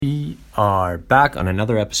are back on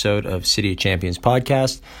another episode of City of Champions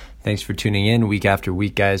podcast. Thanks for tuning in week after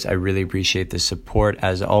week, guys. I really appreciate the support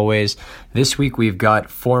as always. This week we've got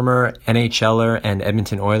former NHLer and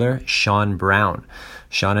Edmonton Oiler Sean Brown.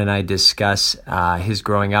 Sean and I discuss his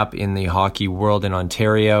growing up in the hockey world in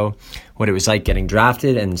Ontario, what it was like getting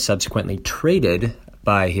drafted and subsequently traded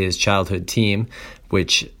by his childhood team,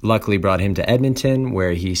 which luckily brought him to Edmonton,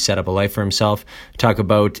 where he set up a life for himself. Talk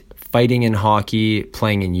about fighting in hockey,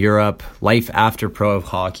 playing in Europe, life after pro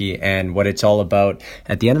hockey, and what it's all about.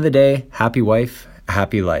 At the end of the day, happy wife,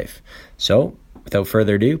 happy life. So, without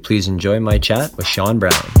further ado, please enjoy my chat with Sean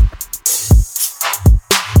Brown.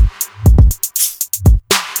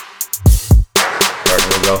 There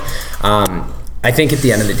we go. I think at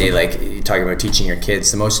the end of the day, like you're talking about teaching your kids,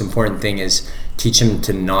 the most important thing is teach them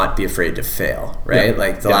to not be afraid to fail, right? Yeah.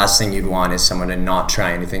 Like the last thing you'd want is someone to not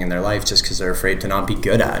try anything in their life just because they're afraid to not be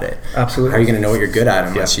good at it. Absolutely. How are you going to know what you're good at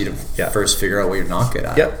unless you first figure out what you're not good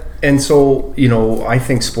at? Yep. And so, I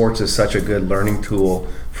think sports is such a good learning tool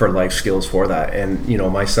for life skills for that. And,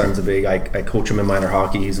 my son's I coach him in minor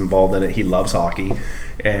hockey. He's involved in it. He loves hockey.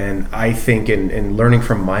 And I think in learning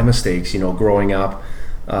from my mistakes, growing up,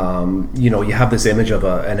 you have this image of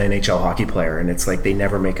an NHL hockey player, and it's like they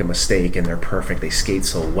never make a mistake and they're perfect. They skate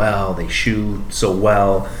so well, they shoot so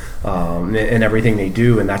well, and everything they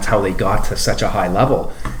do, and that's how they got to such a high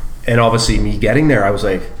level. And obviously me getting there, I was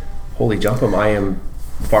like, holy jump'em, I am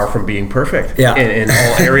far from being perfect in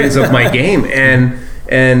all areas of my game.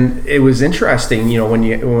 And it was interesting,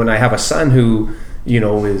 when I have a son who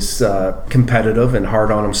is competitive and hard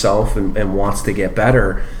on himself and wants to get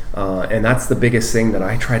better. And that's the biggest thing that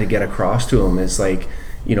I try to get across to him is like,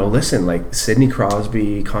 listen, like Sidney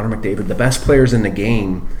Crosby, Connor McDavid, the best players in the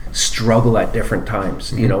game struggle at different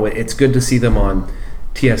times. Mm-hmm. It's good to see them on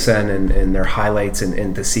TSN and their highlights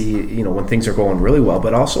and to see, when things are going really well,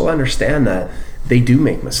 but also understand that they do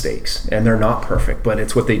make mistakes and they're not perfect, but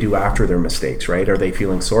it's what they do after their mistakes, right? Are they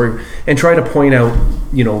feeling sorry? And try to point out,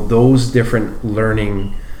 those different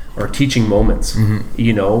learning or teaching moments,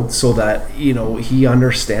 so that, he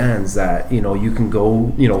understands that, you can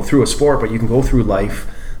go, through a sport, but you can go through life,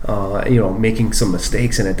 making some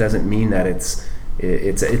mistakes, and it doesn't mean that it's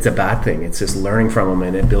a bad thing. It's just learning from them,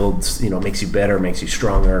 and it builds, makes you better, makes you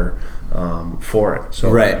stronger for it. So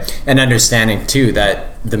right. And understanding too that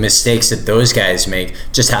the mistakes that those guys make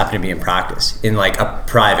just happen to be in practice in like a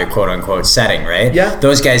private quote unquote setting, right? Yeah.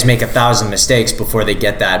 Those guys make 1,000 mistakes before they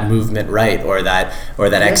get that movement right or that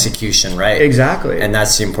execution right. Exactly. And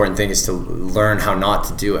that's the important thing, is to learn how not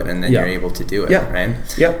to do it, and then you're able to do it, right?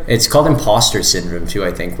 Yeah. It's called imposter syndrome too,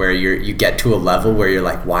 I think, where you get to a level where you're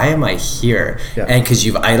like, why am I here? Yeah. And because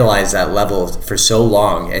you've idolized that level for so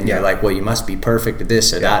long, and you're like, well, you must be perfect at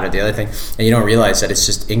this or that or the other thing, and you don't realize that it's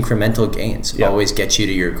just incremental gains always get you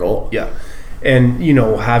to your goal. Yeah. And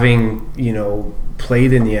having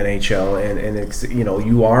played in the NHL, and it's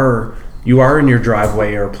you are in your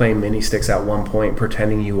driveway or playing mini sticks at one point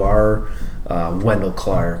pretending you are Wendell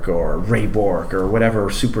Clark or Ray Bourque or whatever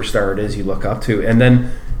superstar it is you look up to, and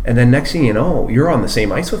then next thing you know, you're on the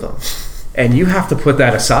same ice with them, and you have to put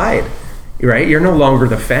that aside, right? You're no longer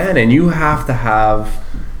the fan, and you have to have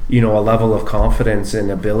a level of confidence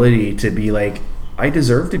and ability to be like, I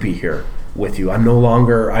deserve to be here with you.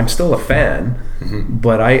 I'm still a fan,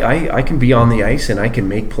 but I can be on the ice and I can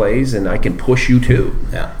make plays and I can push you too.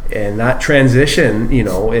 Yeah. And that transition,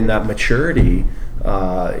 in that maturity,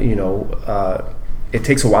 it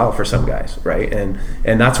takes a while for some guys, right? And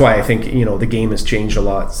that's why I think, the game has changed a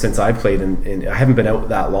lot since I played, and I haven't been out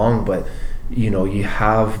that long, but you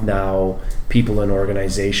have now people in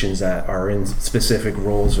organizations that are in specific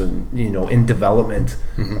roles and in development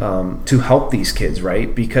to help these kids,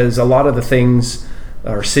 right? Because a lot of the things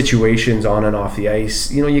or situations on and off the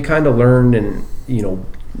ice, you kind of learn and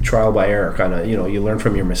trial by error, kind of you learn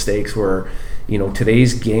from your mistakes. Where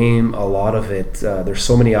today's game, a lot of it, there's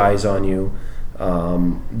so many eyes on you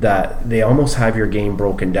that they almost have your game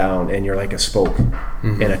broken down, and you're like a spoke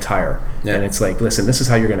in a tire. Yeah. And it's like, listen, this is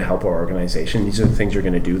how you're going to help our organization. These are the things you're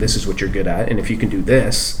going to do. This is what you're good at. And if you can do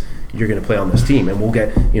this, you're going to play on this team. And we'll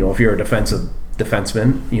get, if you're a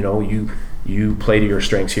defenseman, you play to your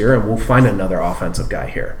strengths here, and we'll find another offensive guy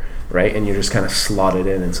here. Right, and you're just kind of slotted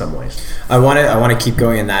in some ways. I want to keep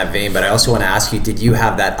going in that vein, but I also want to ask you: did you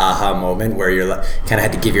have that aha moment where you're kind of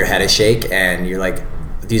had to give your head a shake, and you're like,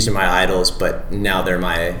 these are my idols, but now they're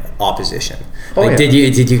my opposition? Did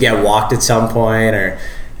you get walked at some point, or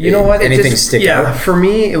anything stick out? Yeah, for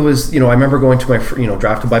me, it was I remember going to my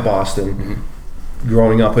drafted by Boston,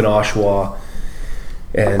 growing up in Oshawa.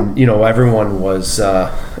 And everyone was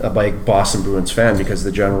a big Boston Bruins fan because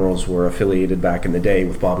the Generals were affiliated back in the day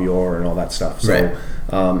with Bobby Orr and all that stuff. So, right.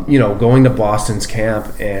 Going to Boston's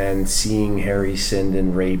camp and seeing Harry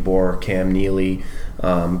Sinden, Ray Bohr, Cam Neely,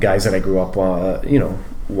 guys that I grew up,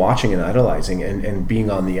 watching and idolizing, and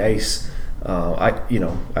being on the ice,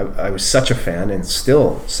 I was such a fan and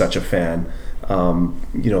still such a fan.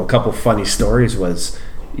 A couple funny stories was,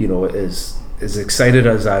 as excited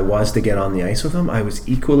as I was to get on the ice with him, I was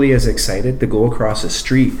equally as excited to go across the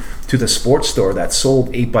street to the sports store that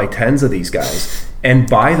sold 8x10s of these guys and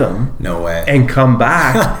buy them. No way. And come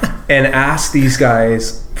back and ask these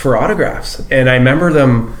guys for autographs. And I remember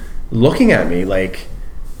them looking at me like,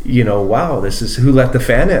 wow, this is who let the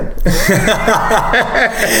fan in. And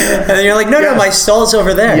then you're like, no, my stall's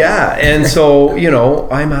over there. Yeah. And so,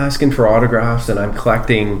 I'm asking for autographs and I'm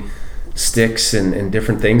collecting sticks and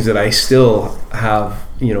different things that I still have,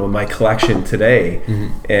 in my collection today.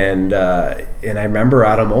 Mm-hmm. And I remember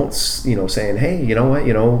Adam Oates, saying, hey, you know what,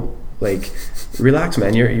 relax,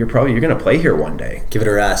 man, you're going to play here one day. Give it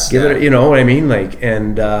a rest. You know what I mean? I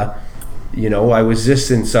was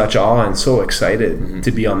just in such awe and so excited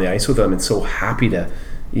to be on the ice with them and so happy to,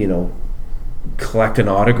 collect an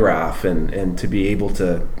autograph and to be able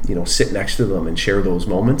to sit next to them and share those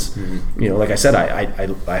moments. Like I said,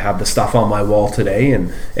 I have the stuff on my wall today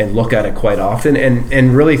and look at it quite often,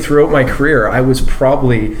 and really throughout my career I was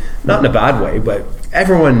probably not in a bad way, but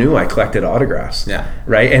everyone knew I collected autographs.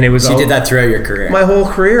 Right. And it was so you did that throughout your career. My whole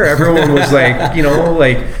career. Everyone was like,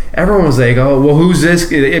 everyone was like, oh well, who's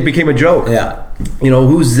this? It became a joke.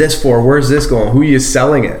 Who's this for? Where's this going? Who are you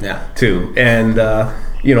selling it to? And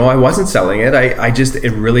I wasn't selling it. I just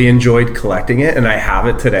really enjoyed collecting it, and I have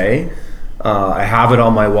it today. I have it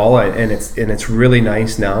on my wall, and it's really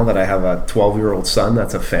nice now that I have a 12-year-old son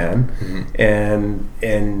that's a fan. And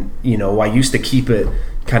I used to keep it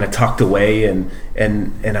kind of tucked away, and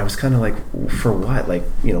I was kind of like, for what?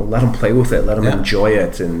 Let him play with it, let him enjoy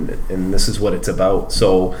it, and this is what it's about.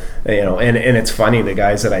 So and it's funny, the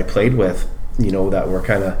guys that I played with, that were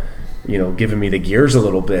kind of giving me the gears a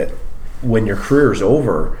little bit. When your career's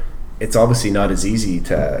over, it's obviously not as easy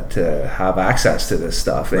to have access to this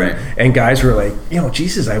stuff. And guys were like,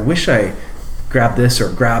 Jesus, I wish I grabbed this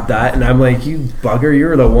or grabbed that. And I'm like, you bugger,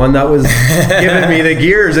 you're the one that was giving me the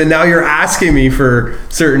gears, and now you're asking me for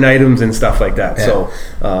certain items and stuff like that. So,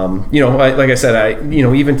 like I said,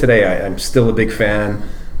 even today, I'm still a big fan.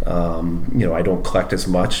 I don't collect as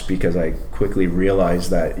much because I quickly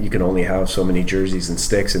realized that you can only have so many jerseys and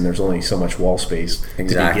sticks, and there's only so much wall space to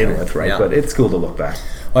begin with, right? But it's cool to look back.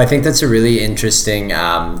 Well, I think that's a really interesting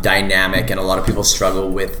dynamic, and a lot of people struggle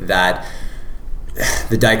with that.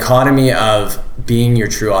 The dichotomy of being your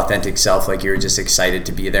true authentic self, like you're just excited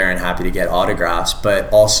to be there and happy to get autographs,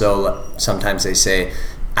 but also sometimes they say,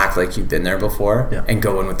 act like you've been there before and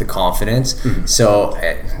go in with the confidence. So,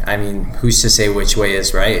 I mean, who's to say which way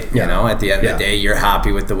is right? At the end of the day, you're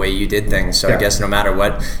happy with the way you did things. So I guess no matter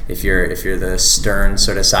what, if you're the stern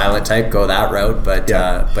sort of silent type, go that route.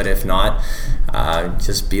 But if not,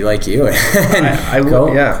 just be like you. I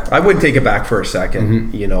wouldn't take it back for a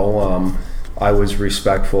second. I was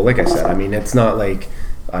respectful. Like I said, I mean, it's not like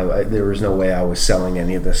there was no way I was selling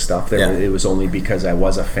any of this stuff. It was only because I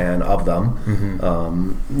was a fan of them.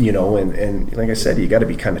 And like I said, you got to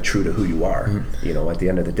be kind of true to who you are. At the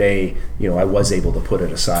end of the day, I was able to put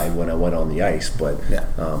it aside when I went on the ice. But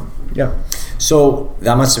So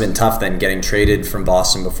that must have been tough then, getting traded from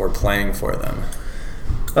Boston before playing for them.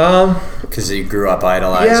 Because you grew up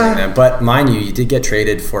idolizing them, but mind you did get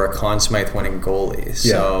traded for a Conn Smythe winning goalie,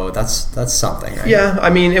 so that's something, right? I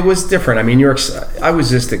mean, it was different. I mean, I was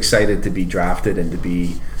just excited to be drafted and to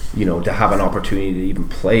be, to have an opportunity to even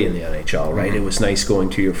play in the NHL, right? It was nice going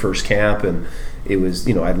to your first camp, and it was,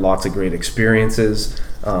 I had lots of great experiences,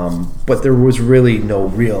 but there was really no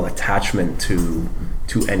real attachment to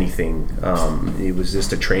anything. It was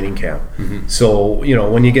just a training camp. So,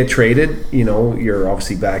 when you get traded, you're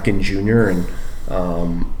obviously back in junior, and,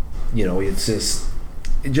 it's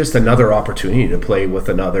just another opportunity to play with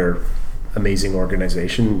another amazing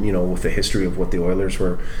organization, with the history of what the Oilers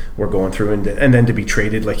were going through, and then to be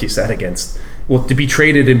traded, like you said, to be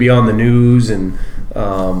traded and be on the news, and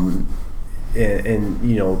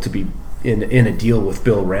to be in a deal with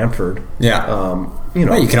Bill Ranford. Well,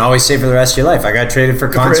 you can always say for the rest of your life, I got traded for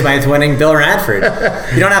Conn Smythe winning Bill Ranford.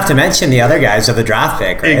 You don't have to mention the other guys of the draft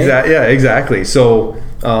pick, right? Exactly. So,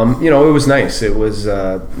 it was nice. It was,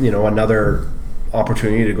 another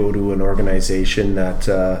opportunity to go to an organization that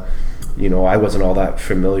I wasn't all that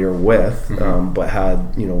familiar with, but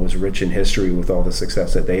had, was rich in history with all the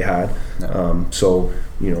success that they had. So,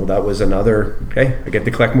 that was another, hey, I get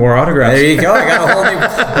to collect more autographs. There you go. I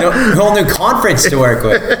got a whole new conference to work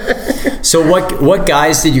with. So what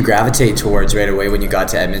guys did you gravitate towards right away when you got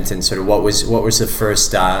to Edmonton? Sort of what was the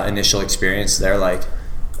first initial experience there like?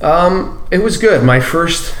 It was good. My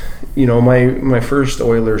first, my first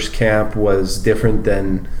Oilers camp was different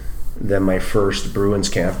than my first Bruins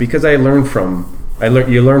camp, because you learn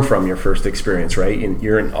from your first experience, right? And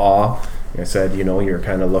you're in awe. Like I said, you're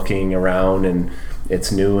kind of looking around and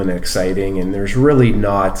it's new and exciting, and there's really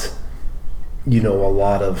not, a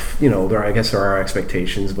lot of, I guess there are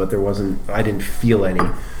expectations, but I didn't feel any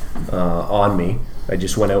on me. I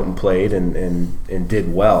just went out and played and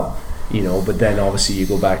did well. But then obviously you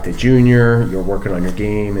go back to junior, you're working on your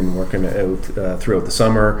game and working out throughout the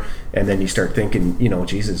summer, and then you start thinking,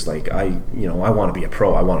 Jesus, like I want to be a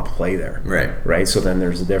pro, I want to play there, right. So then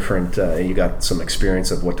there's a different, you got some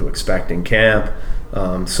experience of what to expect in camp.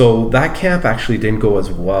 So that camp actually didn't go as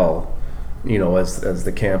well, as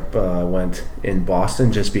the camp went in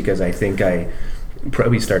Boston, just because I think I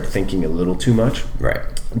probably started thinking a little too much. Right.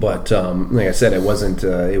 But like I said, it wasn't.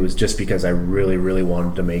 It was just because I really, really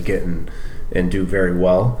wanted to make it and do very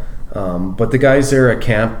well. But the guys there at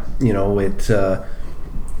camp, when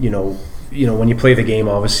you play the game,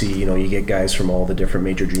 obviously, you get guys from all the different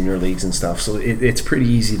major junior leagues and stuff. So it's pretty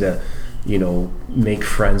easy to, make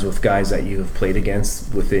friends with guys that you have played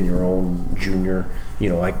against within your own junior.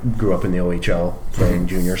 I grew up in the OHL playing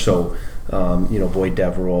junior, so Boyd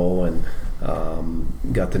Devereaux and.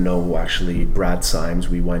 Got to know actually Brad Symes.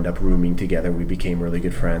 We wind up rooming together. We became really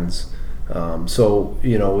good friends. So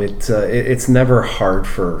it's never hard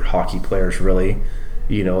for hockey players, really.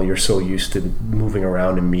 You're so used to moving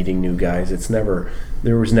around and meeting new guys.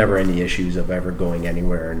 There was never any issues of ever going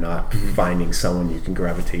anywhere and not finding someone you can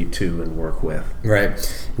gravitate to and work with.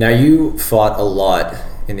 Right. Now you fought a lot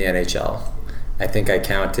in the NHL. I think I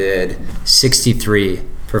counted 63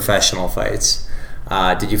 professional fights.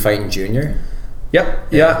 Did you fight in junior? Yep.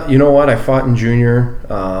 Yeah. You know what? I fought in junior.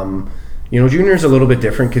 Junior is a little bit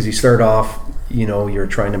different because you start off, you're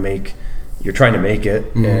trying to make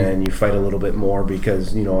it, and you fight a little bit more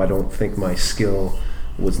because, I don't think my skill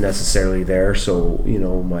was necessarily there. So,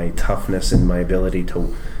 my toughness and my ability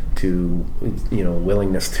to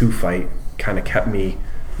willingness to fight kind of kept me,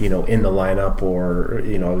 in the lineup, or,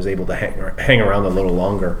 I was able to hang around a little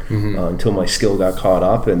longer until my skill got caught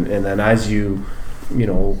up. And then as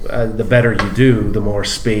the better you do, the more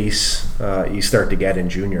space you start to get in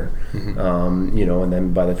junior. And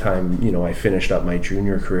then by the time, I finished up my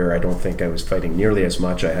junior career, I don't think I was fighting nearly as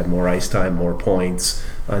much. I had more ice time, more points,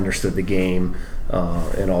 understood the game,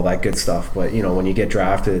 and all that good stuff. But, when you get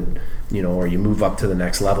drafted, or you move up to the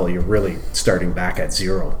next level, you're really starting back at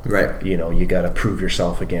zero. Right. You got to prove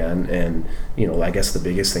yourself again. And, I guess the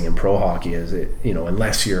biggest thing in pro hockey is,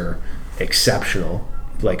 unless you're exceptional,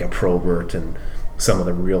 like a Probert and some of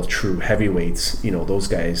the real true heavyweights, those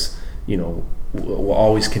guys, will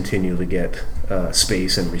always continue to get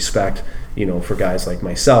space and respect. For guys like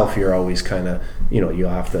myself, you're always kind of, you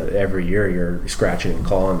have to, every year you're scratching and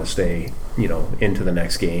clawing to stay, into the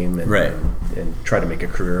next game and try to make a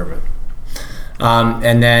career of it.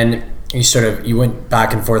 And then you went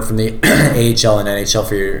back and forth from the AHL and NHL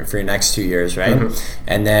for your next 2 years, right?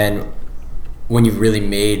 And then when you really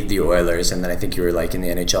made the Oilers, and then I think you were like in the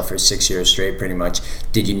NHL for 6 years straight pretty much,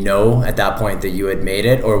 did you know at that point that you had made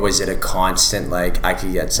it, or was it a constant, like, I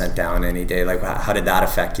could get sent down any day? Like, how did that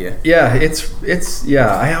affect you? Yeah, it's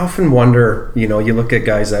I often wonder, you look at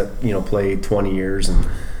guys that, played 20 years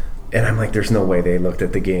and I'm like, there's no way they looked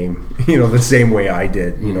at the game, the same way I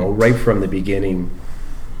did, right from the beginning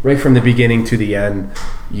to the end,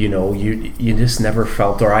 you just never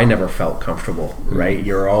felt, or I never felt comfortable, right?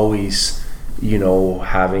 You're always,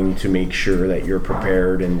 having to make sure that you're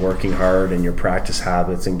prepared and working hard, and your practice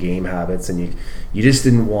habits and game habits, and you just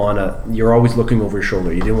didn't want to, you're always looking over your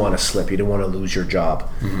shoulder. You didn't want to slip. You didn't want to lose your job.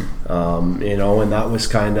 And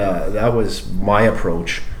that was my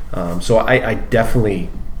approach. So I definitely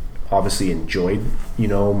obviously enjoyed,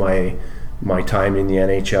 my time in the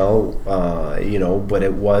NHL, but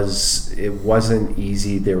it wasn't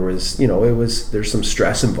easy. There's some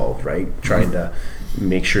stress involved, right? Trying to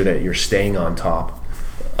make sure that you're staying on top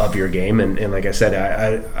of your game, and like I said,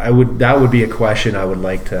 that would be a question I would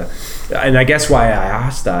like to, and I guess why I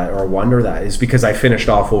asked that or wonder that is because I finished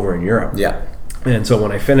off over in Europe. Yeah, and so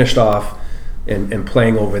when I finished off and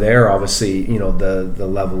playing over there, obviously, the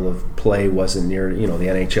level of play wasn't near, the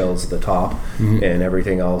NHL's at the top, and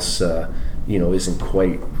everything else, isn't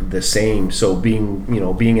quite the same. So being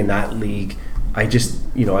in that league, I just,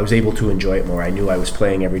 I was able to enjoy it more. I knew I was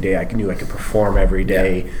playing every day. I knew I could perform every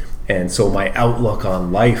day. Yeah. And so my outlook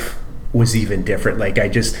on life was even different. Like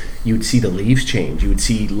you'd see the leaves change. You would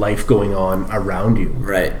see life going on around you.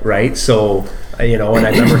 Right. So, and I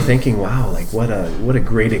remember thinking, wow, like what a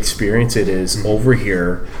great experience it is over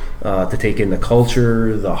here to take in the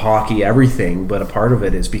culture, the hockey, everything. But a part of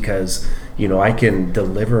it is because, I can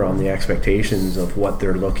deliver on the expectations of what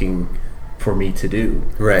they're looking for me to do.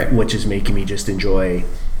 Right. Which is making me just enjoy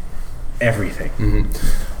everything.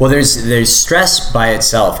 Mm-hmm. Well, there's stress by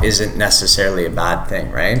itself isn't necessarily a bad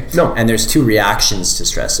thing, right? No. And there's two reactions to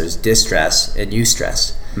stress. There's distress and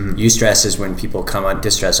eustress. Mm-hmm. Eustress is when people come on.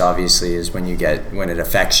 Distress obviously is when it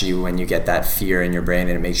affects you, when you get that fear in your brain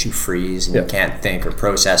and it makes you freeze and you can't think or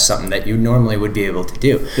process something that you normally would be able to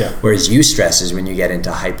do. Yeah. Whereas eustress is when you get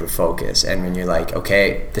into hyper focus and when you're like,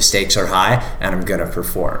 okay, the stakes are high and I'm gonna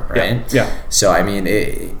perform, right? Yeah. So I mean,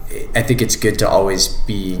 I think it's good to always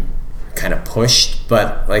be kind of pushed,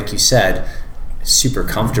 but like you said, super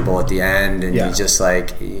comfortable at the end, and you just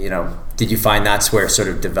like, did you find that's where sort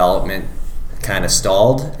of development kind of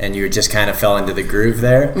stalled and you just kind of fell into the groove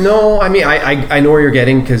there? No, I mean, I know where you're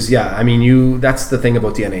getting, because that's the thing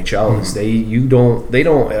about the NHL is you don't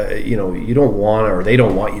want, or they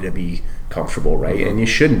don't want you to be comfortable, right? And you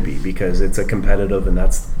shouldn't be, because it's a competitive, and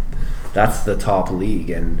that's the top league.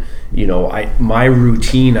 And my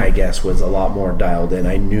routine, I guess, was a lot more dialed in.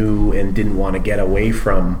 I knew and didn't want to get away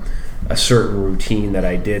from a certain routine that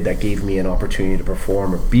I did that gave me an opportunity to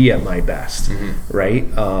perform or be at my best, right?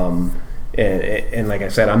 And like I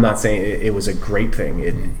said, I'm not saying it was a great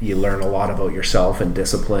thing. You learn a lot about yourself and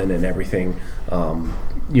discipline and everything, but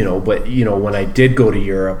when I did go to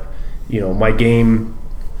Europe, my game,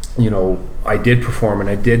 I did perform and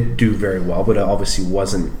I did do very well, but it obviously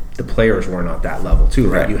wasn't, the players weren't at that level too,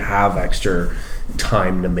 right? You have extra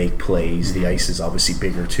time to make plays. The ice is obviously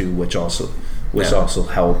bigger too, which also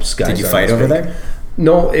helps guys. Did you fight over there?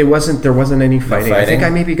 No, it wasn't. There wasn't any fighting. I think I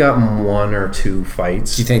maybe got 1 or 2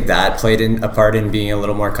 fights. Do you think that played a part in being a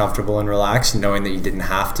little more comfortable and relaxed, knowing that you didn't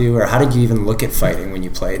have to? Or how did you even look at fighting when you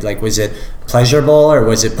played? Like, was it pleasurable, or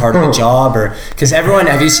was it part of the job? Or because everyone,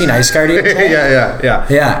 have you seen Ice Guardians?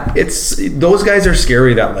 Yeah. It's, those guys are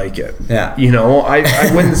scary that like it. Yeah.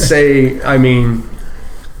 I wouldn't say. I mean,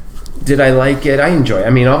 did I like it? I enjoy it. I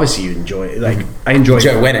mean, obviously you enjoy it. Like, I enjoy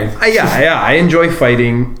winning. I enjoy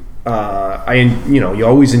fighting. You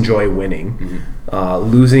always enjoy winning.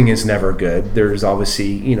 Losing is never good. There's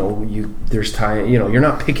obviously, there's time, you're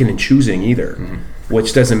not picking and choosing either,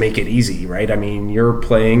 which doesn't make it easy, right? I mean, you're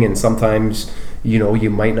playing, and sometimes, you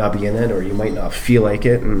might not be in it, or you might not feel like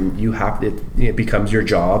it, and it becomes your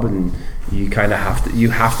job, and you kind of have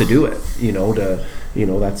to do it,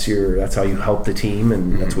 that's how you help the team,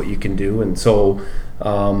 and that's what you can do. And so,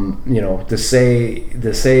 to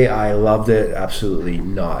say I loved it, absolutely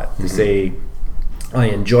not. To say I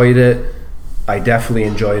enjoyed it, I definitely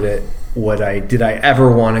enjoyed it. Did I ever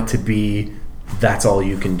want it to be, that's all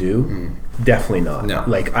you can do? Definitely not. No.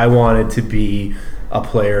 Like, I wanted to be a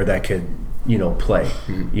player that could, play,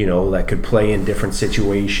 that could play in different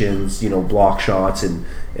situations, block shots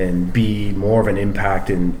and be more of an impact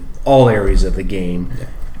in all areas of the game. Yeah.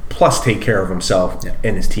 Plus take care of himself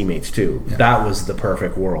and his teammates too. Yeah. That was the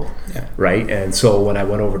perfect world, right? And so when I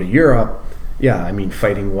went over to Europe,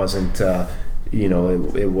 fighting wasn't,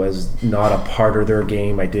 it was not a part of their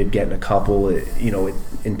game. I did get in a couple,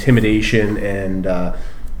 intimidation and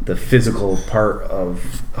the physical part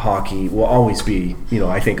of hockey will always be,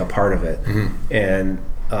 I think, a part of it. And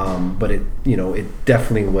but it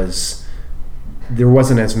definitely was. There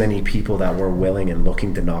wasn't as many people that were willing and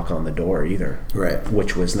looking to knock on the door either, right?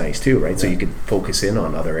 Which was nice too, right? So you could focus in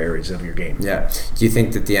on other areas of your game. Yeah. Do you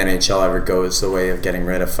think that the NHL ever goes the way of getting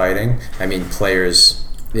rid of fighting? I mean, players,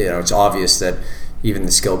 it's obvious that even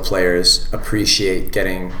the skilled players appreciate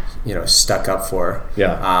getting, stuck up for.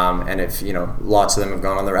 Yeah. And if, lots of them have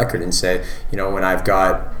gone on the record and said, when I've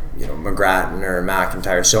got, McGrattan or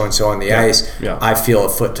McIntyre, so-and-so on the ice, I feel a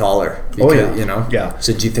foot taller. Because,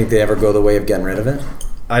 So do you think they ever go the way of getting rid of it?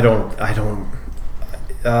 I don't.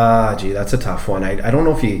 That's a tough one. I don't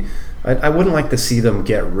know if I wouldn't like to see them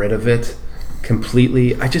get rid of it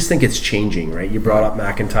completely. I just think it's changing, right? You brought up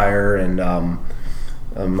McIntyre and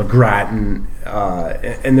McGrattan,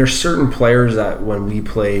 and there's certain players that when we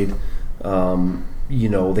played,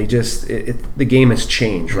 they just the game has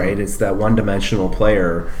changed, right? It's that one-dimensional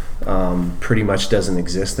player pretty much doesn't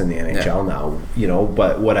exist in the NHL now, you know.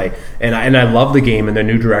 But I love the game and the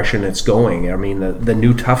new direction it's going. I mean, the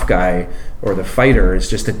new tough guy or the fighter is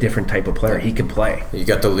just a different type of player. He can play. You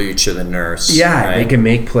got the Luch or the Nurse. Yeah, right? They can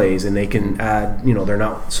make plays and they can add, you know, they're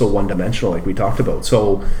not so one-dimensional like we talked about.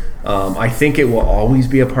 So I think it will always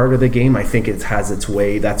be a part of the game. I think it has its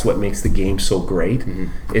way. That's what makes the game so great,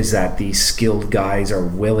 is that these skilled guys are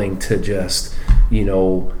willing to just, be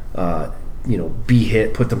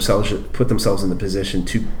hit, put themselves in the position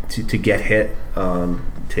to get hit, to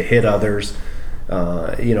hit others.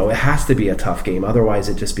 It has to be a tough game. Otherwise,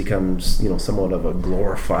 it just becomes, somewhat of a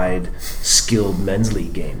glorified, skilled men's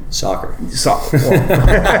league game. Soccer. But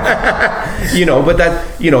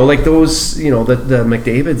that, like those, the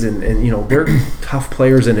McDavids and they're tough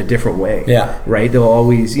players in a different way. Yeah. Right. They'll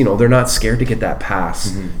always, they're not scared to get that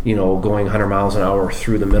pass, going 100 miles an hour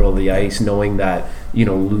through the middle of the ice, knowing that,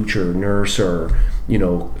 Luch or Nurse or,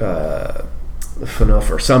 Phaneuf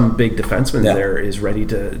or some big defenseman there is ready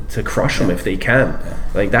to crush them if they can.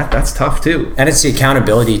 Like that's tough too. And it's the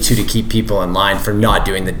accountability too, to keep people in line for not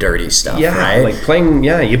doing the dirty stuff. Right? Like playing.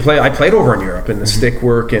 I played over in Europe and the stick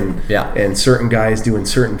work and certain guys doing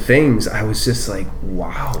certain things. I was just like,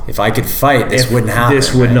 wow. If I could fight, this wouldn't happen.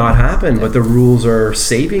 This would not happen. But the rules are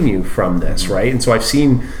saving you from this, right? And so I've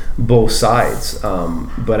seen both sides.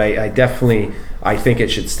 But I definitely. I think it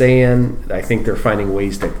should stay in. I think they're finding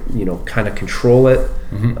ways to, kind of control it,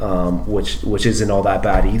 which isn't all that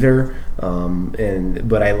bad either.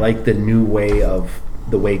 But I like the new way of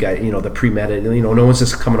the way the premeditated. No one's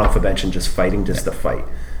just coming off a bench and just fighting just to fight,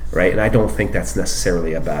 right? And I don't think that's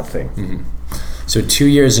necessarily a bad thing. Mm-hmm. So 2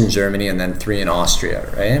 years in Germany and then 3 in Austria,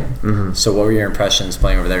 right? Mm-hmm. So what were your impressions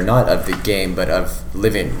playing over there? Not of the game, but of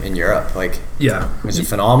living in Europe. Was it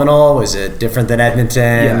phenomenal? Was it different than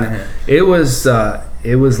Edmonton? Yeah, it was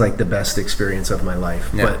like the best experience of my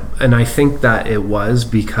life. Yeah. And I think that it was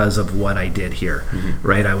because of what I did here,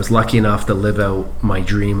 right? I was lucky enough to live out my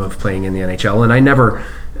dream of playing in the NHL, and I never.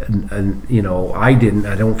 And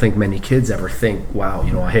I don't think many kids ever think, wow,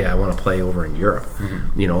 hey, I want to play over in Europe.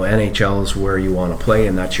 NHL is where you want to play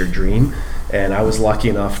and that's your dream. And I was lucky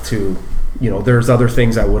enough to, there's other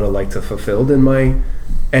things I would have liked to fulfilled in my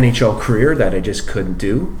NHL career that I just didn't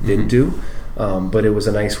do. But it was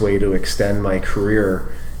a nice way to extend my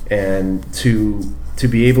career and to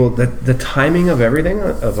be able, the timing of everything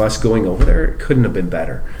of us going over there couldn't have been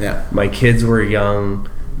better. Yeah. My kids were young,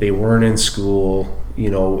 they weren't in school.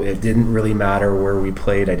 It didn't really matter where we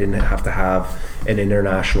played. I didn't have to have an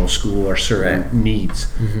international school or certain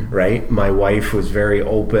needs, right? My wife was very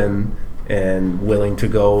open and willing to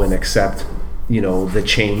go and accept, the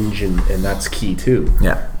change, and that's key too.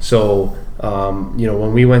 Yeah. So,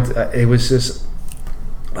 when we went, it was just,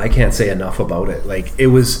 I can't say enough about it. Like it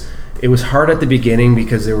was hard at the beginning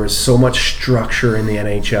because there was so much structure in the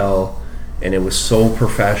NHL and it was so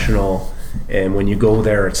professional. And when you go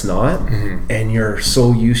there, it's not. And you're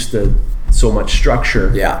so used to so much structure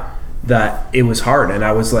that it was hard. And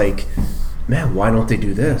I was like, man, why don't they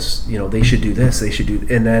do this? They should do this. They should do.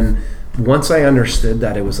 And then once I understood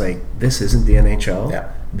that, it was like, this isn't the NHL.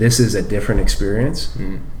 Yeah. This is a different experience.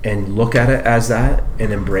 And look at it as that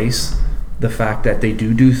and embrace the fact that they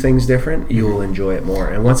do things different. You will enjoy it more.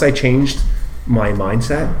 And once I changed my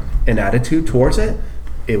mindset and attitude towards it,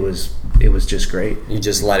 it was just great. You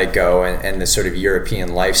just let it go, and the sort of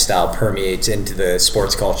European lifestyle permeates into the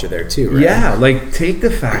sports culture there too, right? Yeah, like take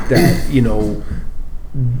the fact that,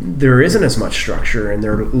 there isn't as much structure and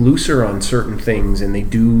they're looser on certain things and they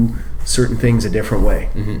do certain things a different way.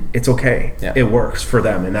 It's okay. Yeah. It works for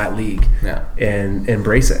them in that league. Yeah. And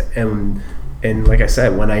embrace it. And like I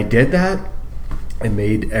said, when I did that, it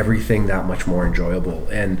made everything that much more enjoyable.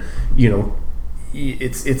 And,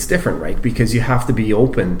 it's different, right? Because you have to be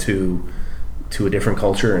open to a different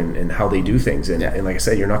culture and how they do things. And like I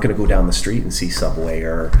said, you're not going to go down the street and see Subway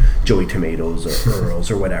or Joey Tomatoes or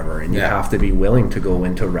Earls or whatever. And you have to be willing to go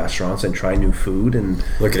into restaurants and try new food and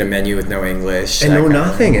look at a menu with no English and know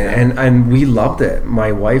nothing. And we loved it.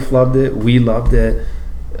 My wife loved it. We loved it.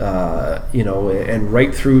 And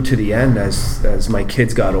right through to the end, as my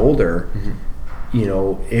kids got older,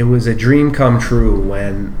 it was a dream come true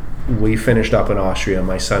when we finished up in Austria.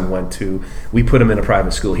 My son we put him in a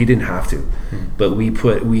private school. He didn't have to, but we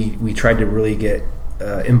tried to really get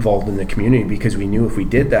involved in the community because we knew if we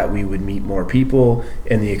did that, we would meet more people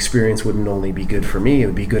and the experience wouldn't only be good for me, it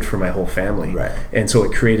would be good for my whole family. Right. And so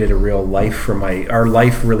it created a real life for our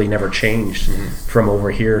life really never changed from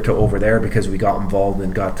over here to over there because we got involved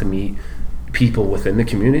and got to meet people within the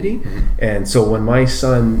community. And so when my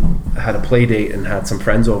son had a play date and had some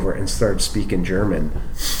friends over and started speaking German,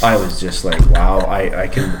 I was just like, wow, I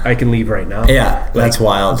can leave right now. Yeah, that's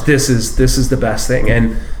wild. This is the best thing.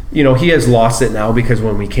 And you know, he has lost it now, because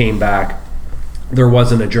when we came back, there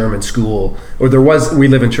wasn't a German school, or we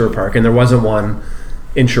live in Sherwood Park, and there wasn't one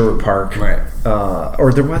in Sherwood Park, right?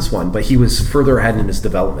 Or there was one, but he was further ahead in his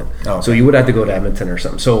development. Oh, okay. So you would have to go to Edmonton or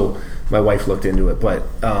something. So my wife looked into it, but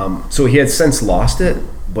so he had since lost it,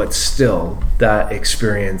 but still that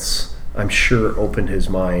experience, I'm sure, opened his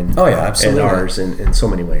mind. Oh yeah, absolutely. And ours in so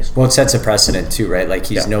many ways. Well, it sets a precedent too, right? Like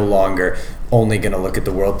he's no longer only going to look at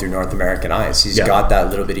the world through North American eyes. He's got that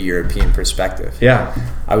little bit of European perspective. Yeah.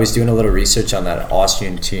 I was doing a little research on that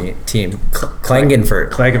Austrian team,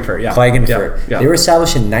 Klagenfurt. Klagenfurt. Yeah. They were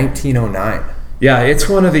established in 1909. Yeah, it's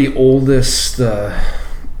one of the oldest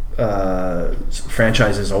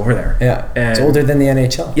franchises over there. Yeah, and it's older than the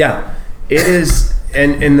NHL. Yeah, it is.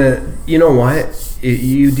 And you know what?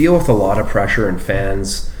 You deal with a lot of pressure, and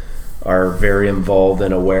fans are very involved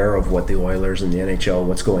and aware of what the Oilers and the NHL,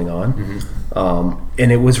 what's going on.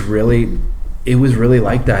 And it was really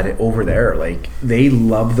like that over there. Like, they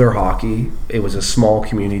love their hockey. It was a small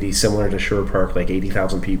community similar to Sherwood Park, like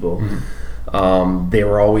 80,000 people.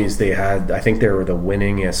 I think they were the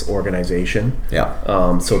winningest organization.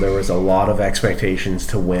 Yeah. So there was a lot of expectations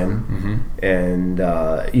to win. And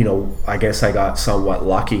you know, I guess I got somewhat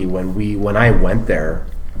lucky when I went there.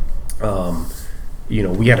 You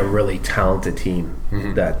know, we had a really talented team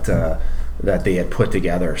that they had put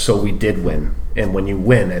together, so we did win. And when you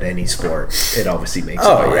win at any sport, it obviously makes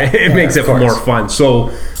it makes it more fun.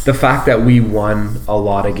 So the fact that we won a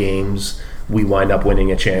lot of games, we wind up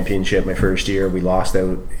winning a championship my first year. We lost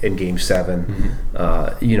out in Game 7.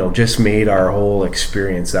 You know, just made our whole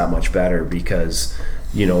experience that much better, because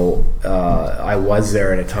you know, I was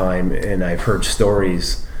there at a time, and I've heard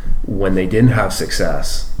stories when they didn't have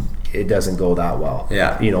success, it doesn't go that well.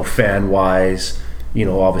 Yeah. You know, fan wise, you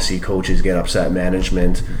know, obviously coaches get upset,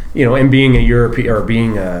 management, you know, and being a European or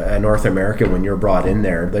being a North American, when you're brought in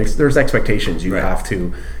there, there's expectations. You have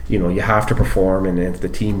to, you know, you have to perform, and if the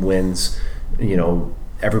team wins, you know,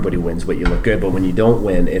 everybody wins, but you look good. But when you don't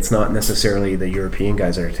win, it's not necessarily the European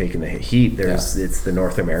guys that are taking the heat. It's the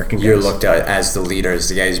North American guys. You're looked at as the leaders,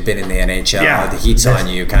 the guy who's been in the NHL, the heat's on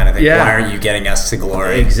you kind of thing. Why aren't you getting us to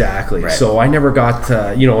glory? Exactly. Right. So I never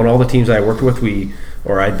got, you know, in all the teams I worked with,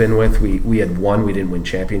 I'd been with, we had won. We didn't win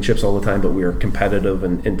championships all the time, but we were competitive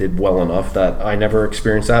and did well enough that I never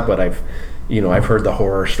experienced that. But I've heard the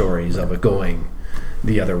horror stories of it going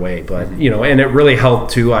the other way. But, you know, and it really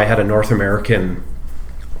helped too. I had a North American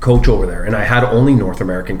coach over there, and I had only North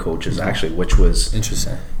American coaches actually, which was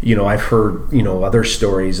interesting. You know, I've heard, you know, other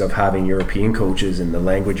stories of having European coaches and the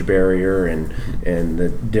language barrier and the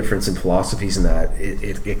difference in philosophies, and that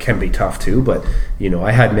it can be tough too. But you know,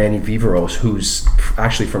 I had Manny Viveros, who's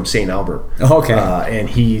actually from St. Albert. Okay. And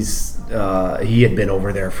he had been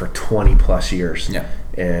over there for 20 plus years. Yeah.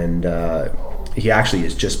 And he actually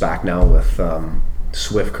is just back now with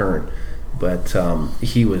Swift Current. But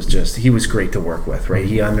he was great to work with, right?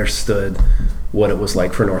 He understood what it was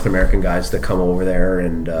like for North American guys to come over there,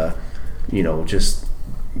 and you know, just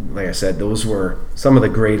like I said, those were some of the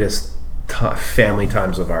greatest family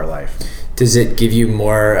times of our life. Does it give you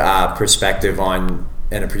more perspective on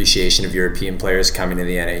an appreciation of European players coming to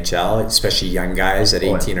the NHL, especially young guys at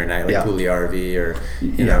 18 or 9, like Puljujarvi or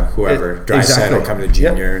you know, whoever, Draisaitl come to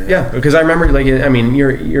junior? Yeah, because I remember, like, I mean,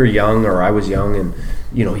 you're young, or I was young, and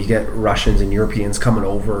you know, you get Russians and Europeans coming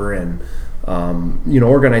over, and you know,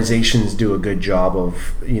 organizations do a good job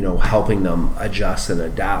of, you know, helping them adjust and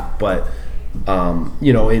adapt. But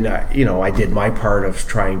you know, I did my part of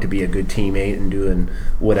trying to be a good teammate and doing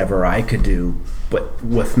whatever I could do, but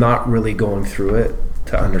with not really going through it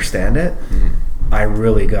to understand it. I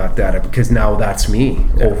really got that, because now that's me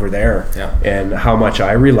over there, and how much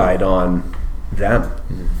I relied on them.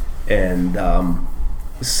 And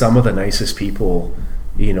some of the nicest people,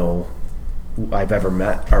 you know, I've ever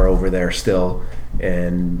met are over there still.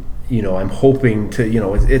 And you know, I'm hoping to, you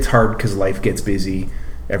know, it's hard because life gets busy,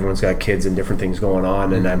 everyone's got kids and different things going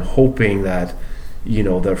on, and I'm hoping that, you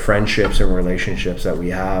know, the friendships and relationships that we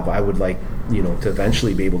have, I would like, you know, to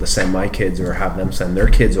eventually be able to send my kids or have them send their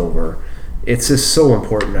kids over. It's just so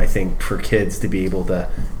important, I think, for kids to be able to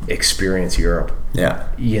experience Europe. Yeah,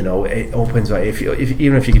 you know, it opens up,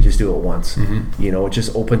 even if you could just do it once, you know, it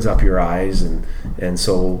just opens up your eyes, and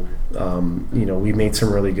so you know, we made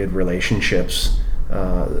some really good relationships,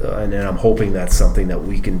 and I'm hoping that's something that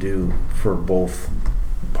we can do for both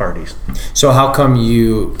parties. So how come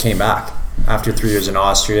you came back after 3 years in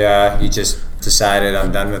Austria? You just decided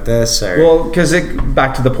I'm done with this? Or? Well, because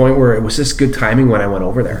back to the point where it was just good timing when I went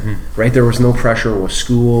over there, right? There was no pressure with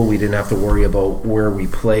school. We didn't have to worry about where we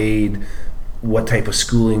played, what type of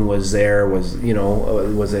schooling was there, was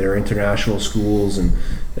there international schools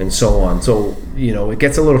and so on. So, it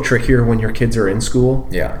gets a little trickier when your kids are in school.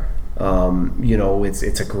 Yeah.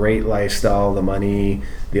 It's a great lifestyle. The money,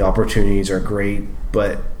 the opportunities are great,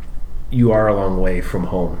 but you are a long way from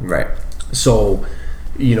home. Right. So,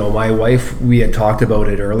 my wife, we had talked about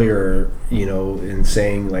it earlier, in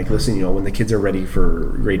saying like, listen, when the kids are ready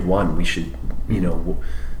for grade 1, we should, you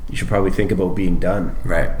should probably think about being done.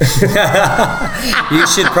 Right. You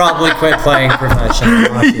should probably quit playing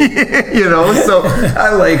professional hockey. So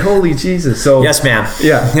I'm like, holy Jesus. So yes, ma'am.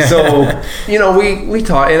 Yeah. So, we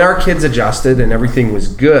taught, and our kids adjusted and everything was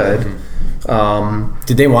good.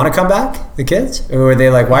 Did they want to come back, the kids? Or were they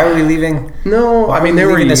like, why are we leaving? No, they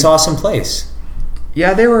were in this awesome place.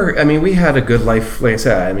 Yeah, they were. We had a good life. Like I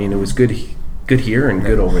said, it was good here and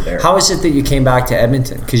good over there. How is it that you came back to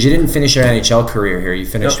Edmonton? Because you didn't finish your NHL career here. You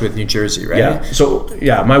finished with New Jersey, right? Yeah. So,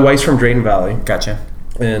 my wife's from Drayton Valley. Gotcha.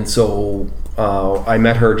 And so I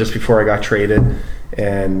met her just before I got traded.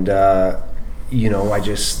 And, I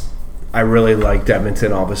really liked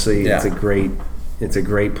Edmonton, obviously. Yeah. It's a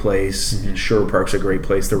great place. Mm-hmm. Sherwood Park's a great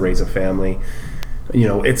place to raise a family.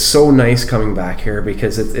 It's so nice coming back here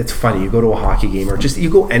because it's funny. You go to a hockey game or just you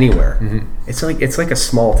go anywhere. Mm-hmm. It's like a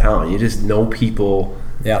small town. You just know people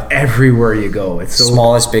everywhere you go. It's so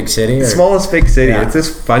smallest big city. Smallest big city. Yeah. It's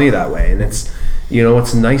just funny that way, and it's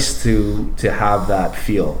it's nice to have that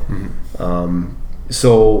feel. Mm-hmm.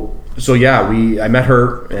 I met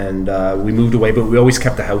her and we moved away, but we always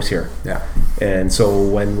kept the house here. Yeah. And so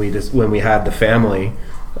when we had the family.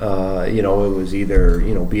 It was either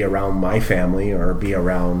be around my family or be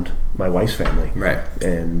around my wife's family, right?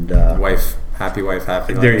 And happy wife,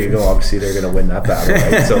 happy life. There you go. Obviously, they're going to win that battle,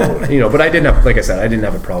 right? So but I didn't have, like I said, I didn't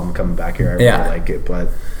have a problem coming back here. I really like it, but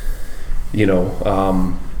we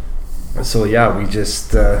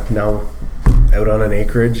just now out on an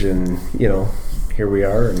acreage, and here we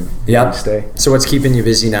are, and we stay. So what's keeping you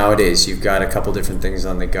busy nowadays? You've got a couple different things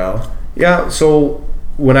on the go. Yeah. So.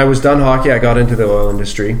 When I was done hockey, I got into the oil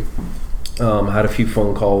industry. Had a few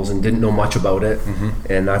phone calls and didn't know much about it.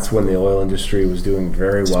 Mm-hmm. And that's when the oil industry was doing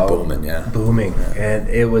very well. Booming. Yeah. And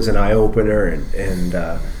it was an eye-opener. And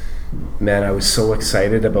man, I was so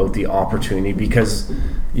excited about the opportunity because,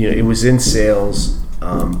 it was in sales,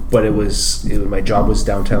 but my job was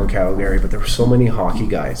downtown Calgary, but there were so many hockey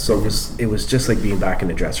guys. So it was just like being back in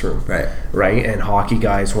the dressing room. Right? And hockey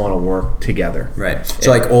guys want to work together. Right. So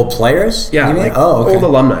like old players? Yeah. Like old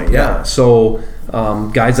alumni. Yeah. So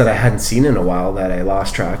guys that I hadn't seen in a while that I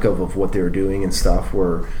lost track of what they were doing and stuff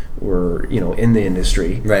were in the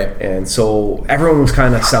industry. Right. And so everyone was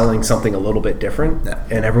kind of selling something a little bit different. Yeah.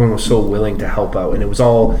 And everyone was so willing to help out. And it was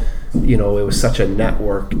all... it was such a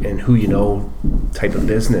network and who type of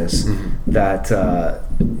business that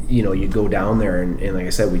you go down there and like I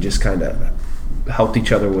said, we just kind of helped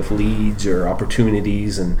each other with leads or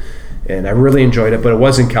opportunities and I really enjoyed it, but it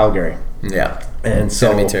was in Calgary. Yeah. And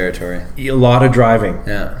so enemy territory. A lot of driving.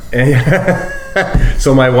 Yeah. And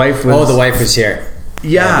so my wife was... Oh, the wife was here.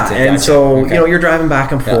 Yeah. And so you're driving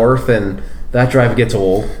back and forth and that drive gets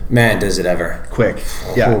old. Man, does it ever. Quick.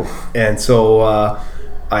 Yeah. Ooh. And so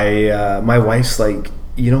my wife's like,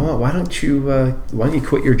 you know what? Why don't you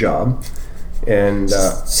quit your job? And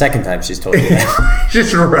second time she's told you that.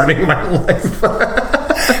 Just running my life.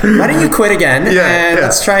 Why don't you quit again? And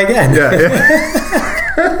let's try again.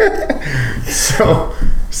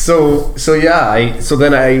 So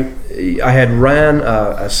then I had ran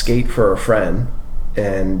a skate for a friend,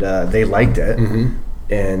 and they liked it. Mm-hmm.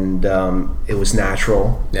 And it was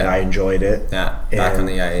natural. Yeah. I enjoyed it. Yeah, back on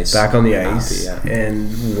the ice. Happy, yeah.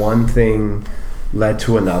 And one thing led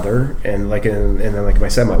to another. And then like I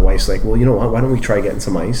said, my wife's like, well, you know what? Why don't we try getting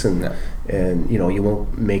some ice? And you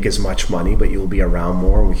won't make as much money, but you'll be around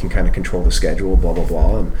more. We can kind of control the schedule, blah, blah,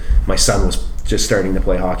 blah. And my son was just starting to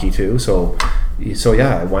play hockey too. So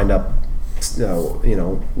I wind up,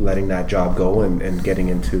 letting that job go and getting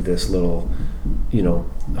into this little,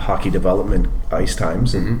 hockey development ice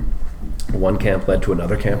times. And one camp led to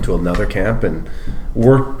another camp and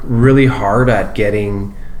worked really hard at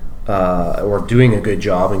getting or doing a good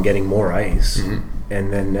job and getting more ice.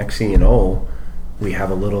 And then next thing you know, we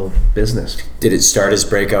have a little business. Did it start as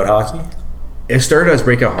breakout hockey? It started as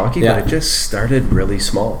breakout hockey, but it just started really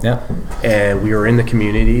small. Yeah. And we were in the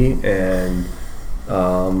community, and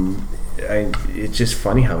it's just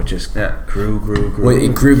funny how it just grew. Well,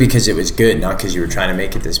 it grew because it was good, not because you were trying to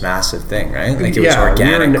make it this massive thing, right? Like it was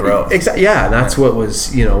organic growth. Exactly. Yeah, and that's what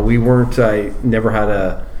was. We weren't. I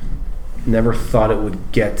never thought it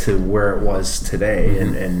would get to where it was today,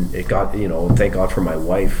 and it got. Thank God for my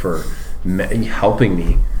wife for helping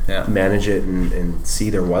me manage it and see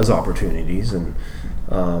there was opportunities and.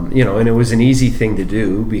 And it was an easy thing to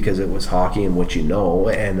do because it was hockey and what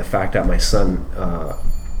and the fact that my son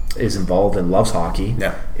is involved and loves hockey,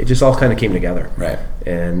 it just all kind of came together. Right.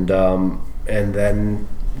 And then,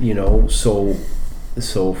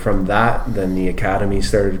 so from that, then the academy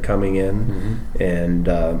started coming in, and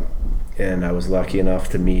I was lucky enough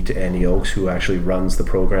to meet Andy Oakes, who actually runs the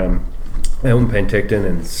program out in Penticton,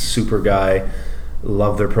 and super guy,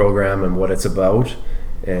 love their program and what it's about.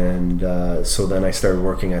 And so then I started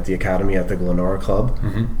working at the academy at the Glenora Club,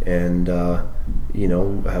 and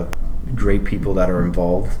have great people that are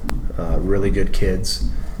involved, really good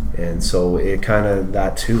kids, and so it kind of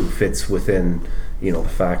that too fits within the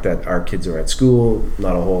fact that our kids are at school,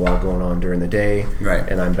 not a whole lot going on during the day, right?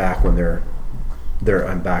 And I'm back when they're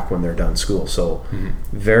done school. So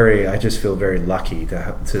I just feel very lucky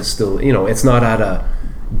to still it's not at a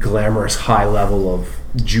glamorous high level of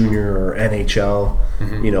junior or NHL,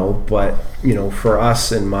 but for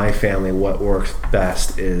us and my family, what works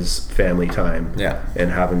best is family time,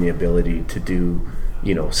 and having the ability to do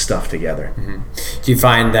stuff together. Do you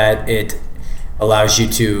find that it allows you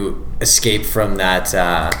to escape from that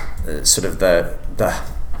sort of the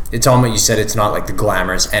it's almost, you said it's not like the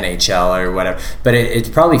glamorous NHL or whatever, but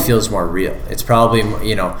it probably feels more real. It's probably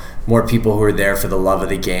more people who are there for the love of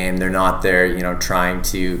the game. They're not there trying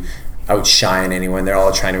to outshine anyone. They're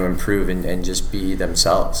all trying to improve and just be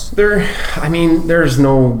themselves. There's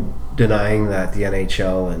no denying that the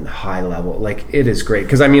NHL and high level, like, it is great.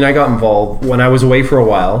 Because I got involved when I was away for a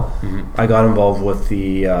while. I got involved with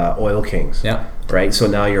the Oil Kings. Yeah. Right. So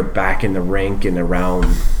now you're back in the rink and around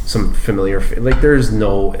some familiar.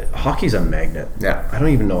 Hockey's a magnet. Yeah. I don't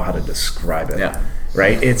even know how to describe it. Yeah.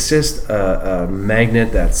 Right. It's just a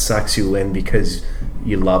magnet that sucks you in because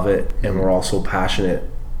you love it, and we're all so passionate,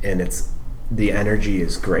 and the energy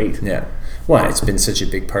is great. Yeah. Well, it's been such a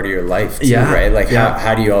big part of your life too, right? Like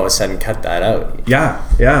how do you all of a sudden cut that out?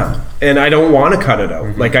 Yeah. And I don't want to cut it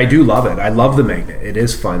out. Like, I do love it. I love the magnet. It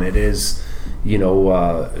is fun. It is,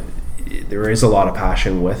 there is a lot of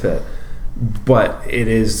passion with it, but it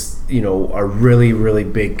is, a really, really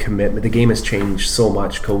big commitment. The game has changed so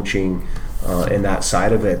much, coaching and that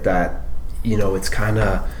side of it, that, it's kind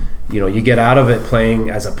of, you get out of it playing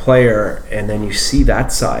as a player, and then you see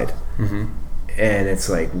that side, and it's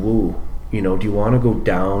like, woo, do you want to go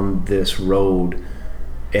down this road?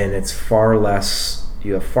 And it's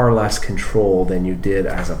you have far less control than you did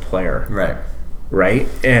as a player. Right.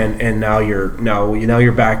 And now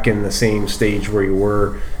you're back in the same stage where you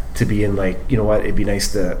were, to be in, like, it'd be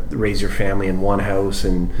nice to raise your family in one house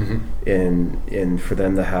and for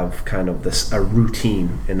them to have kind of a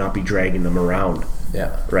routine and not be dragging them around.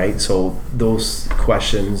 Yeah. Right. So those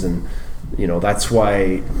questions, and that's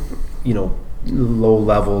why low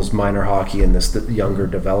levels minor hockey and this younger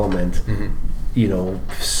development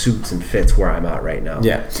suits and fits where I'm at right now.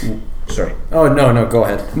 Yeah. Sorry. Oh, no, go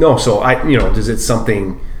ahead. No, so does it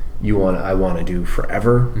something I want to do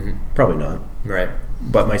forever? Probably not. Right.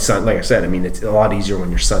 But my son, like I said, it's a lot easier when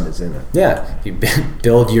your son is in it. Yeah, you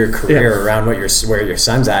build your career around where your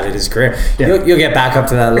son's at in his career. Yeah. You'll get back up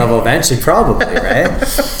to that level eventually, probably, right?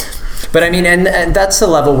 But and that's the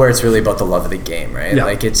level where it's really about the love of the game, right? Yeah.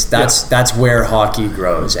 Like that's where hockey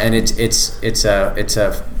grows, and it's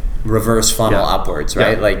a reverse funnel upwards,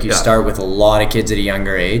 right? Like you start with a lot of kids at a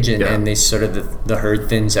younger age, and they sort of the herd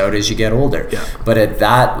thins out as you get older. Yeah. But at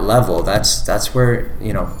that level, that's where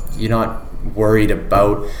you're not worried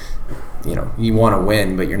about, you want to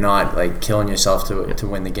win, but you're not like killing yourself to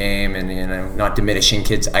win the game, and not diminishing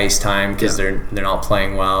kids' ice time because they're not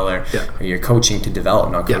playing well, or you're coaching to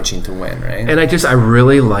develop, not coaching to win, right? And I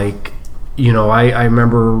really like, I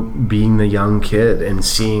remember being the young kid and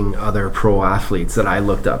seeing other pro athletes that I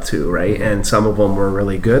looked up to, right? And some of them were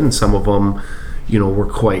really good, and some of them, were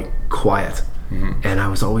quite quiet. And I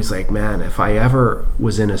was always like, man, if I ever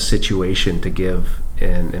was in a situation to give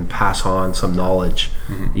and pass on some knowledge,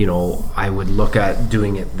 I would look at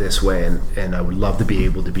doing it this way, and I would love to be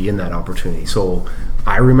able to be in that opportunity. So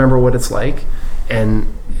I remember what it's like, and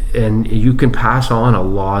you can pass on a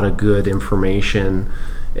lot of good information,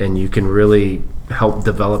 and you can really help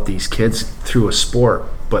develop these kids through a sport,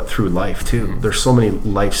 but through life too. There's so many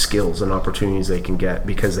life skills and opportunities they can get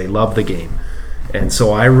because they love the game. And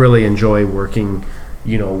so I really enjoy working,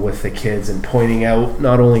 with the kids and pointing out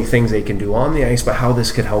not only things they can do on the ice, but how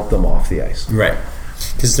this could help them off the ice. Right.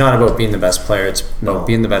 Because it's not about being the best player, it's about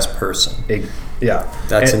being the best person.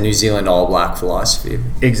 That's a New Zealand All Black philosophy.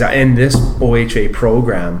 Exactly. And this OHA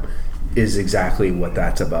program is exactly what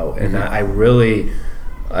that's about. And I really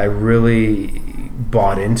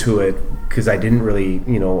bought into it, because I didn't really,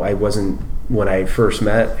 I wasn't, when I first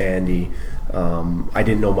met Andy, I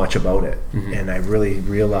didn't know much about it. And I really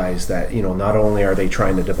realized that, not only are they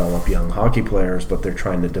trying to develop young hockey players, but they're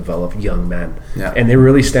trying to develop young men. Yeah. And they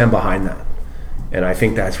really stand behind that. And I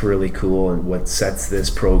think that's really cool, and what sets this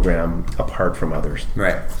program apart from others.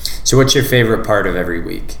 Right. So what's your favorite part of every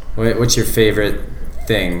week? What's your favorite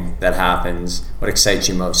thing that happens? What excites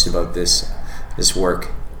you most about this work?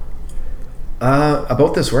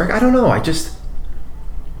 About this work? I don't know.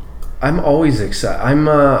 I'm always excited.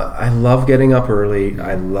 I love getting up early.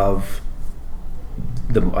 I love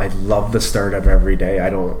the start of every day.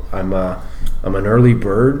 I'm an early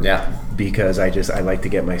bird. Yeah. Because I like to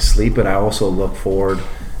get my sleep, but I also look forward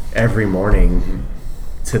every morning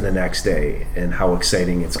to the next day and how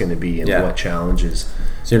exciting it's going to be and what challenges.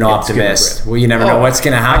 So you're an optimist. Well, you never know what's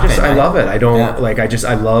going to happen. I love it. I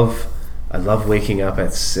love waking up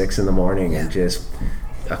at 6 a.m. and just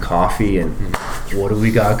a coffee and what do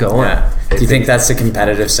we got going? Yeah. Do you think that's the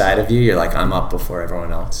competitive side of you? You're like, I'm up before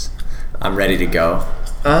everyone else. I'm ready to go.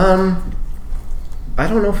 I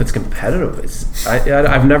don't know if it's competitive.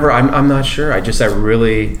 I'm not sure. I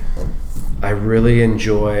really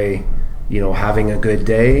enjoy, having a good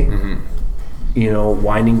day,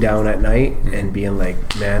 winding down at night and being like,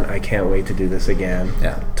 man, I can't wait to do this again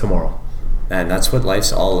tomorrow. And that's what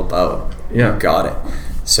life's all about. Yeah. You got it.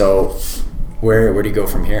 So where do you go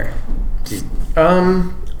from here?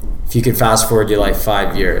 If you could fast forward your life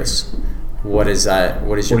 5 years, what is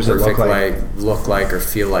your perfect life look like or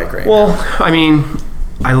feel like right now? Well, I mean,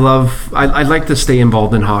 I'd like to stay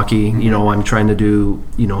involved in hockey. I'm trying to do,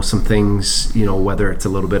 some things, whether it's a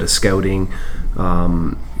little bit of scouting,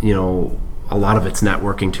 a lot of it's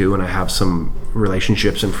networking too. And I have some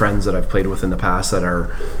relationships and friends that I've played with in the past that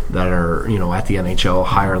are, at the NHL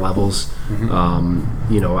higher levels.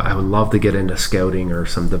 I would love to get into scouting or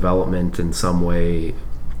some development in some way,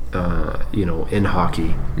 in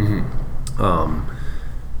hockey.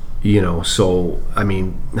 So, I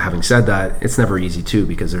mean, having said that, it's never easy too,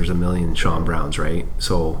 because there's a million Sean Browns, right?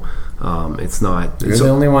 So, it's not... You're the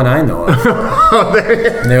only one I know of.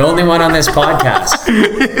 The only one on this podcast.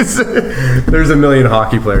 There's a million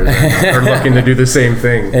hockey players that are looking to do the same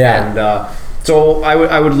thing. Yeah. And so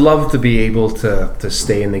I would love to be able to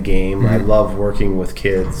stay in the game. I love working with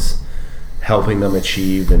kids, helping them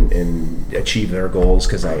achieve and achieve their goals,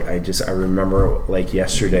 because I remember like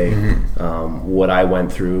yesterday what I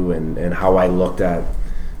went through and how I looked at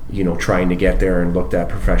trying to get there and looked at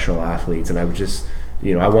professional athletes, and I would just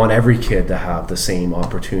I want every kid to have the same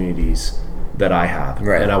opportunities that I have,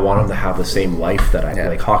 right. And I want them to have the same life that I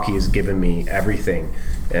like. Hockey has given me everything,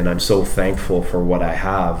 and I'm so thankful for what I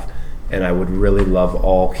have, and I would really love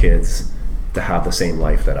all kids to have the same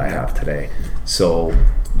life that I have today. So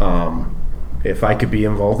if I could be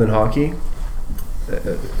involved in hockey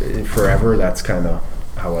forever, that's kind of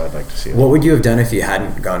how I'd like to see it. What would you have done if you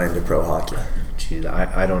hadn't gone into pro hockey? Geez,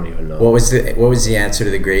 I don't even know. What was the answer to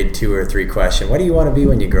the grade 2 or 3 question? What do you want to be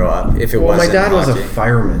when you grow up? If it wasn't my dad hockey? Was a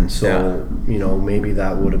fireman, so maybe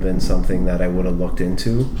that would have been something that I would have looked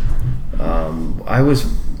into. I was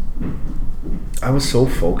so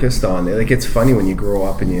focused on it. Like, it's funny when you grow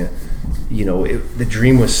up and the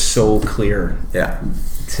dream was so clear. Yeah.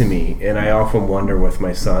 To me, and I often wonder with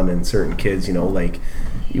my son and certain kids, like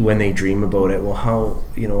when they dream about it, well, how,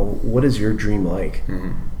 what is your dream like?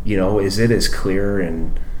 Is it as clear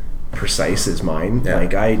and precise as mine? Yeah.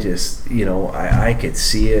 Like, I just, I could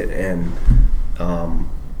see it, and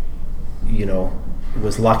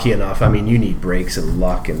was lucky enough. I mean, you need breaks and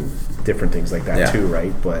luck and different things like that too,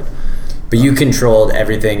 right? But you controlled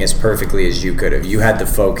everything as perfectly as you could have. You had the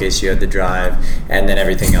focus, you had the drive, and then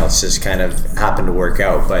everything else just kind of happened to work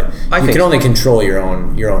out. But you can only control your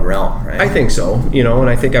own realm, right? I think so, and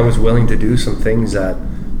I think I was willing to do some things that,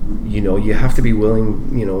 you have to be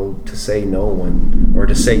willing, to say no or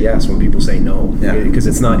to say yes when people say no, because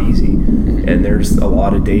it's not easy. And there's a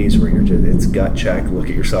lot of days where it's gut check, look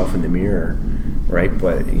at yourself in the mirror, right?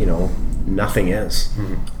 But nothing is,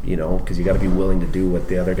 you know, because you got to be willing to do what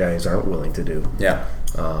the other guys aren't willing to do. Yeah.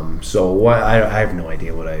 So I have no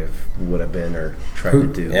idea what I would have been or tried to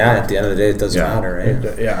do. Yeah, at the end of the day, it doesn't matter,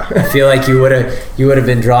 right? Yeah. I feel like you would have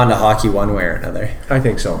been drawn to hockey one way or another. I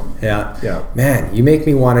think so. Yeah. Yeah. Man, you make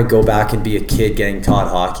me want to go back and be a kid getting taught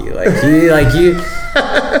hockey. I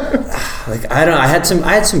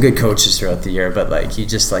had some good coaches throughout the year, but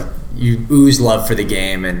you ooze love for the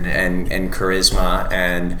game and charisma,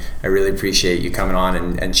 and I really appreciate you coming on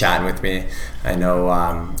and chatting with me. I know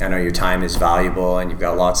your time is valuable and you've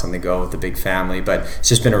got lots on the go with the big family, but it's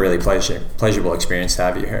just been a really pleasurable experience to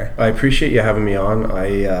have you here. I appreciate you having me on.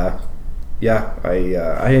 I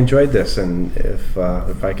enjoyed this, and if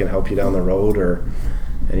I can help you down the road or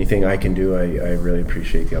anything I can do, I really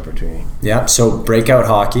appreciate the opportunity. Yeah, so Breakout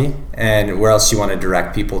Hockey, and where else do you want to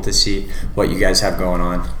direct people to see what you guys have going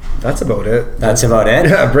on? That's about it. That's about it?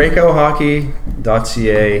 Yeah,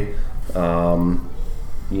 breakouthockey.ca.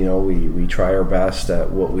 You know, we try our best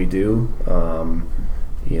at what we do.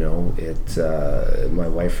 You know, my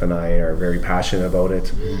wife and I are very passionate about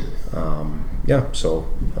it. So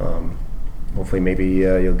hopefully maybe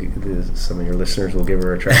some of your listeners will give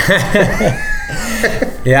her a try.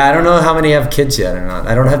 Yeah, I don't know how many have kids yet or not.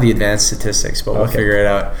 I don't have the advanced statistics, but we'll figure it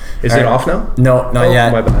out. Is it off now? No, not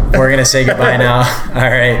yet. My bad. We're going to say goodbye now. All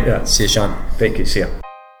right. Yeah. See you, Sean. Thank you. See ya.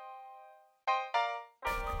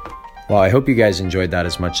 Well, I hope you guys enjoyed that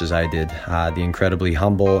as much as I did. The incredibly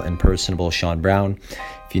humble and personable Sean Brown.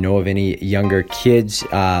 If you know of any younger kids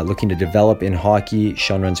looking to develop in hockey,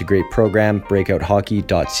 Sean runs a great program,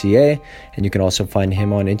 breakouthockey.ca, and you can also find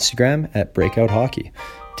him on Instagram at Breakout Hockey.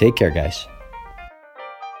 Take care, guys.